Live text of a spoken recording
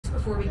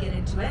before we get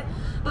into it.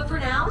 But for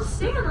now,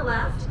 stay on the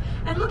left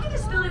and look at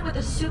this building with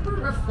a super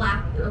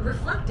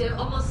reflective,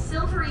 almost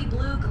silvery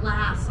blue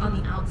glass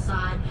on the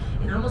outside.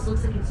 It almost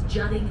looks like it's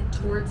jutting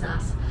towards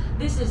us.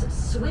 This is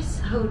Swiss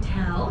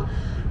Hotel.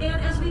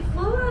 And as we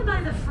float on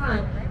by the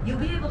front, you'll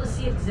be able to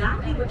see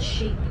exactly what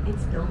shape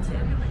it's built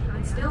in.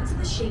 It's built in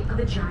the shape of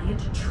a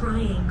giant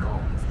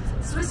triangle.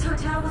 Swiss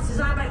Hotel was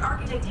designed by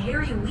architect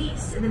Harry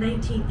Weiss in the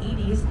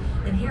 1980s,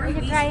 and Harry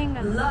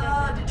Weiss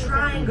loved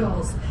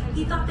triangles.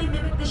 He thought they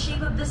mimicked the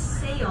shape of the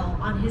sail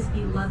on his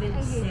beloved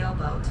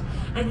sailboat.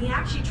 And he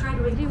actually tried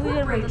to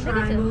incorporate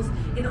triangles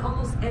in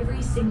almost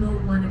every single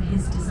one of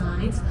his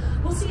designs.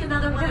 We'll see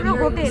another one of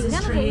Harry Weiss's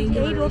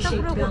triangularly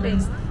shaped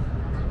buildings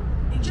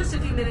in just a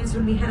few minutes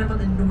when we head up on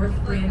the north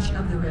branch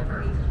of the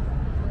river.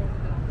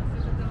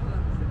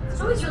 It's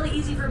always really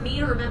easy for me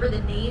to remember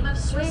the name of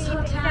Swiss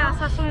Hotel.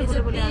 It's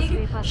a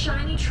big,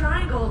 shiny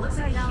triangle. It looks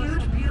like a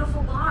huge,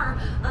 beautiful bar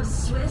of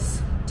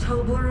Swiss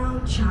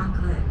Toblerone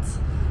chocolate.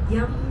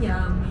 Yum,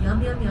 yum,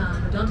 yum, yum,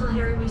 yum. Don't tell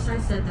Harry Weiss I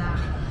said that.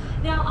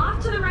 Now,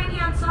 off to the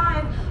right-hand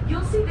side,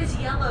 you'll see this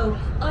yellow,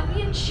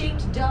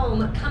 onion-shaped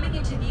dome coming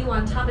into view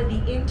on top of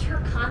the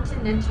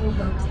Intercontinental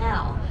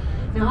Hotel.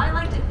 Now, I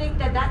like to think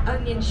that that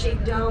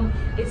onion-shaped dome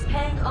is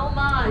paying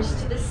homage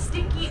to the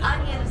stinky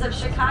onions of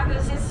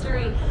Chicago's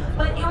history,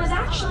 but it was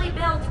actually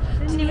built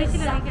to be a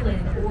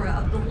Zeppelin or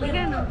a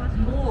blimp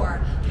more,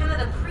 kind of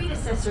the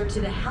predecessor to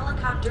the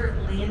helicopter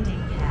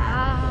landing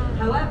pad.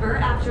 However,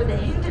 after the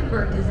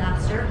Hindenburg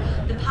disaster,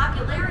 the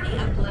popularity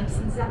of blimps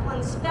and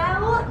Zeppelins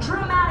fell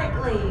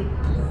dramatically.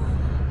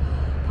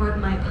 Pardon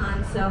my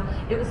pun, so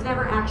it was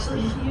never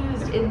actually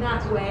used in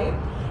that way.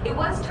 It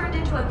was turned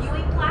into a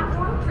viewing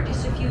platform for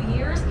just a few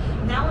years.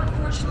 Now,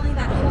 unfortunately,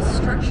 that whole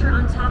structure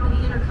on top of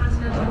the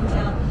Intercontinental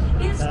Hotel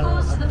is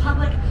closed to the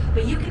public,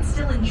 but you can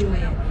still enjoy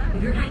it.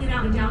 If you're hanging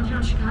out in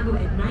downtown Chicago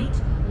at night,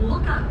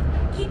 look up.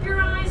 Keep your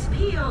eyes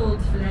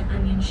peeled for that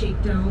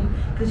onion-shaped dome,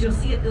 because you'll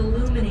see it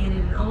illuminated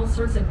in all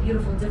sorts of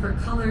beautiful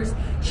different colors,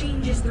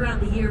 changes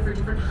throughout the year for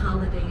different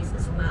holidays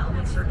as well.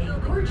 Makes for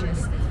a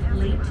gorgeous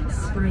late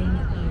spring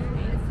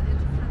evening.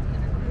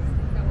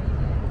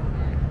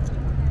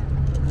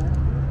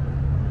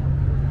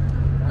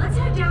 Let's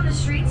head down the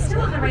street,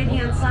 still on the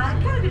right-hand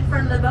side, kind of in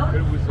front of the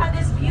boat, at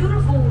this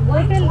beautiful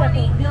white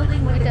ornate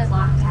building with a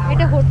clock tower.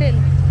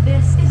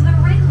 This is the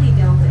Wrigley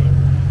Building,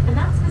 and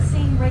that's the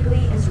same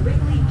Wrigley as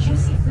Wrigley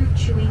Juicy Fruit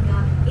Chewing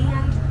Gum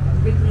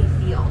and Wrigley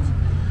Field.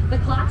 The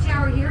clock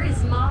tower here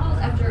is modeled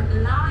after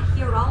La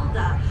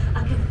Giralda,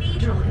 a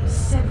cathedral in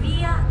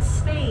Sevilla,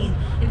 Spain.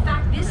 In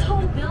fact, this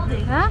whole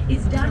building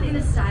is done in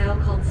a style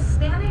called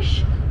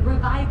Spanish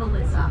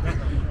Revivalism.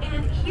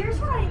 And here's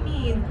what I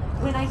mean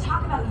when I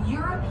talk about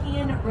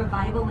European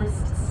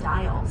revivalist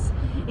styles.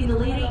 In the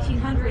late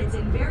 1800s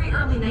and very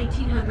early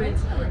 1900s,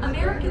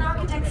 American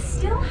architects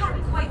still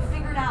hadn't quite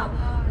figured out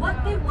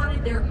what they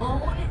wanted their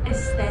own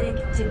aesthetic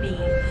to be.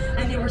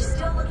 And they were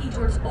still looking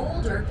towards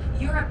older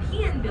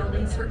European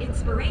buildings for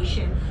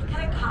inspiration,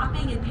 kind of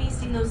copying and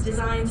pasting those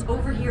designs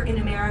over here in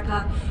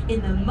America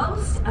in the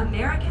most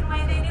American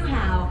way they knew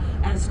how,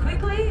 as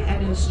quickly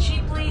and as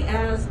cheaply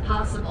as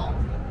possible.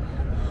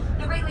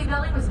 The Wrigley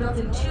Building was built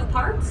in two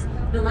parts,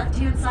 the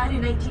left-hand side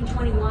in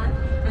 1921,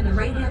 and the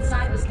right-hand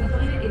side was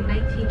completed in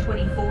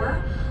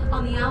 1924.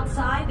 On the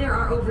outside, there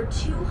are over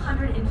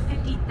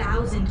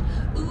 250,000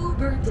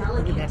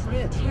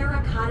 uber-delicate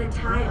terracotta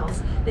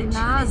tiles that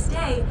to this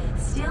day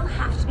still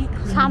have to be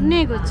cleaned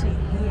by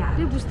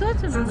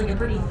hand. Sounds like a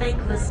pretty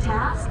thankless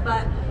task,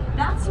 but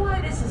that's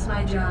why this is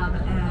my job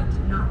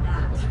and not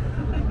that.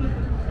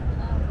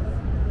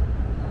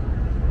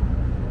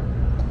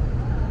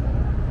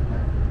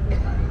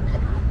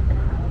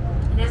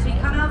 As we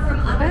come out from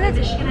under the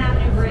Michigan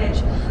Avenue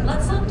Bridge,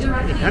 let's look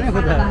directly in front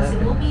of us,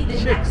 and we'll meet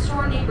the next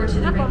door neighbor to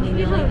the Wrigley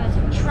Building,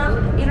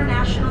 Trump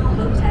International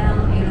Hotel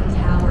and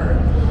Tower.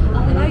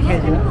 When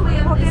you look all the way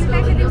up this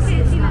building, you'll see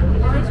it's got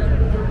 1,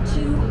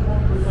 2,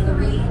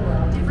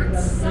 3 different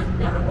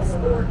setbacks,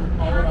 or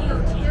patio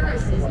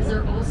terraces as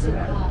they're also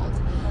called.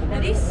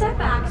 Now these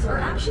setbacks are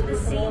actually the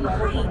same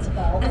height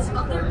as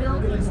other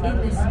buildings in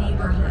this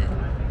neighborhood.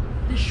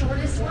 The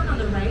shortest one on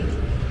the right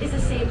is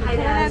the same height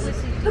as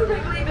the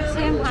Wrigley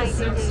Building, which is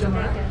next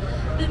door.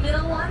 The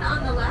middle one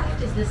on the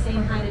left is the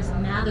same height as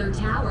Mather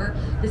Tower,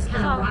 this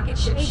kind of rocket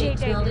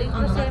ship-shaped building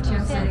on the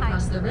left-hand side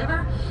across the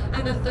river.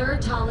 And the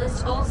third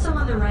tallest, also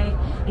on the right,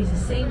 is the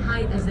same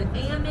height as the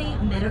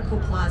AMA Medical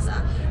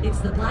Plaza. It's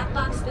the black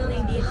box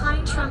building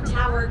behind Trump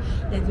Tower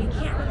that we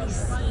can't really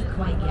see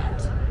quite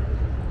yet.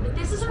 But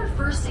this is our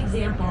first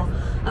example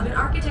of an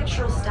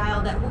architectural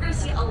style that we're going to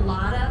see a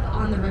lot of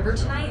on the river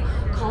tonight,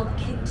 called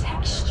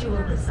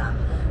contextualism.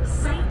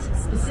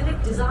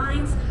 Site-specific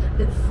designs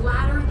that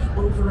flatter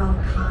the overall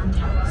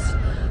context.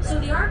 So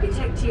the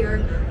architect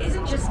here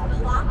isn't just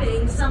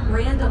plopping some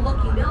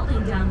random-looking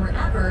building down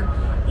wherever.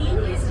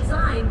 In his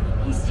design,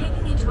 he's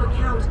taking into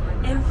account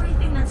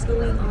everything that's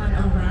going on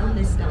around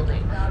this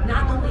building.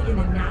 Not only only in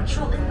the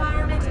natural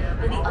environment,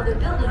 but the other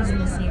buildings in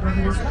this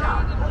neighborhood as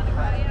well.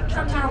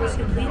 Trump Tower was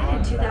completed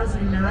in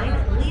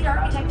 2009. Lead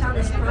architect on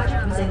this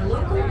project was a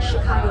local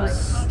Chicago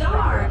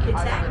star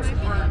architect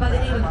by the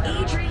name of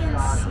Adrian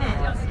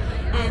Smith.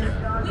 And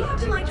we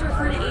often like to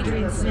refer to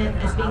Adrian Smith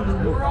as being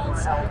the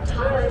world's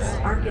tallest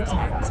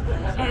architect.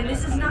 And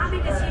this is not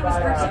because he was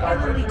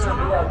particularly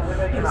tall,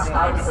 he was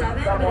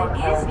 5'7", but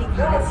it is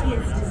because he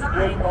has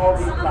designed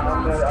some of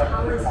the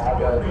world's tallest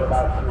buildings,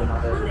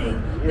 including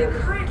the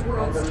current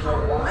world's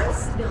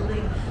tallest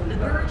building, the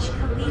Burj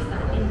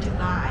Khalifa in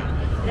Dubai.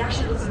 It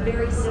actually looks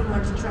very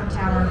similar to Trump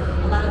Tower,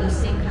 a lot of those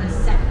same kind of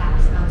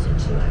setbacks mounted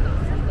to it.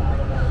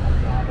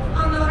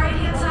 On the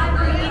right-hand side,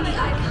 we're going to the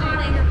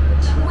iconic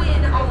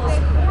twin, almost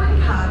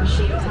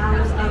corn-cob-shaped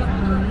towers of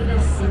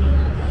Marina City.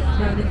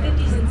 Now, in the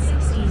 50s and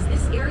 60s,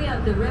 this area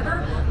of the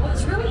river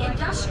was really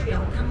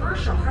industrial,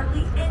 commercial.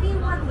 Hardly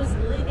anyone was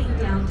living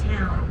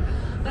downtown.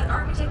 But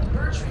architect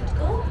Bertrand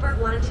Goldberg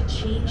wanted to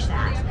change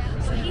that.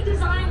 So he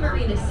designed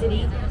Marina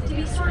City to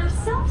be sort of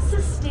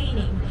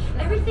self-sustaining.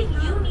 Everything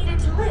you needed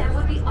to live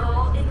would be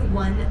all in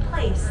one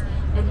place.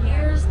 And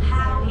here's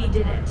how he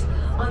did it.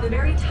 On the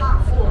very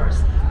top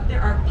floors,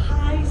 there are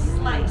pie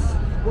slice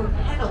or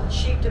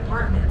petal-shaped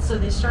apartments. So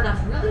they start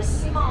off really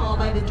small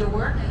by the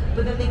door,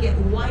 but then they get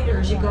wider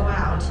as you go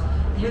out.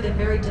 Here they're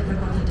very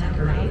difficult to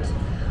decorate.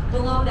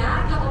 Below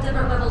that, a couple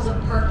different levels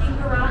of parking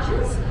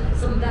garages,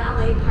 some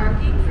valet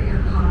parking for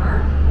your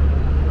car.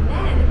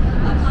 Then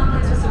a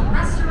complex with some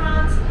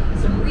restaurants,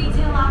 some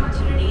retail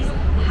opportunities.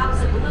 The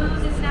House of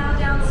Blues is now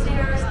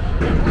downstairs.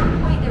 At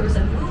one point there was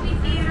a movie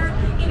theater,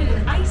 even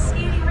an ice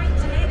skating rink.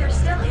 Today there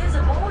still is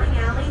a bowling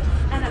alley,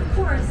 and of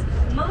course,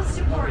 most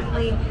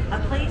importantly, a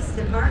place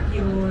to park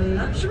your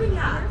luxury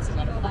yacht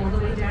all the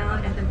way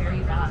down at the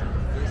very bottom.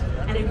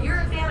 And if you're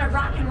a fan of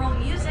rock and roll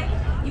music,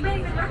 you may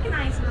even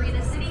recognize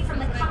Marina City from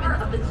the cover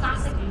of the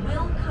classic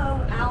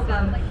Wilco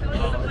album,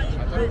 Yankee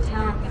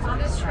Hotel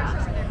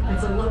Foxtrot.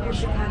 It's a local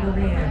Chicago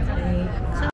band.